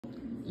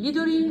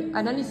Literary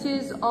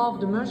analysis of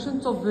The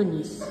Merchant of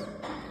Venice.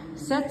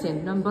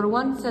 Setting, number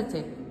 1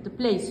 setting, the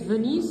place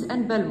Venice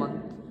and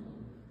Belmont.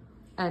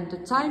 And the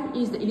time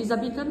is the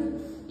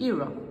Elizabethan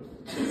era.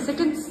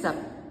 Second step,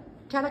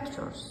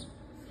 characters.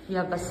 We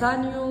have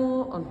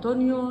Bassanio,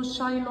 Antonio,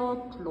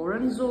 Shylock,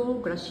 Lorenzo,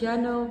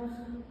 Graciano,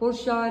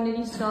 Portia and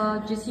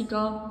Elisa,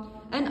 Jessica,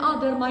 and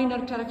other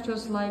minor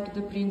characters like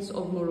the Prince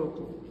of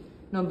Morocco.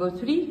 Number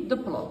 3, the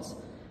plot.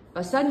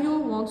 Bassanio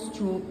wants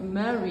to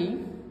marry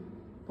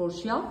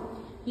Portia.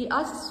 He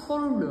asks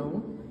for a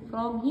loan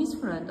from his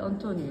friend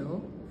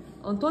Antonio.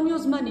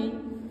 Antonio's money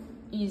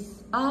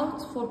is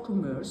out for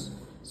commerce,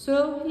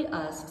 so he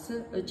asks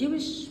a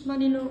Jewish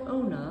money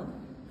owner,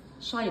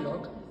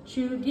 Shylock,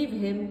 to give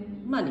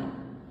him money.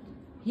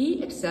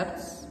 He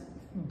accepts,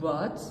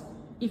 but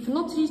if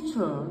not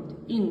returned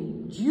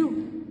in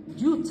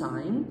due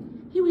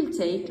time, he will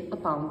take a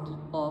pound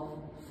of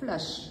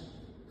flesh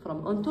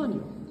from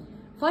Antonio.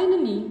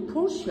 Finally,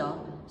 Portia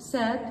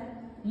said,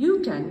 "You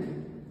can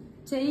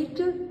take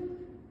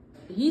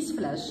his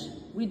flesh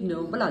with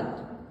no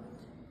blood."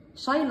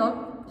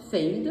 Shylock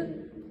failed,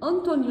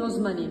 Antonio's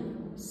money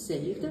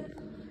saved,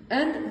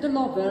 and the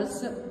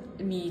lovers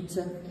meet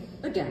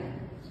again.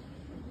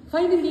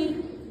 Finally,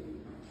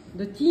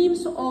 the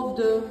themes of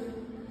the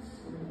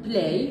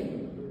play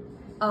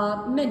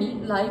are many,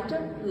 like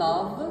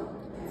love,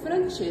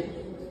 friendship,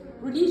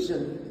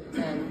 religion,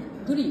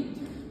 and greed.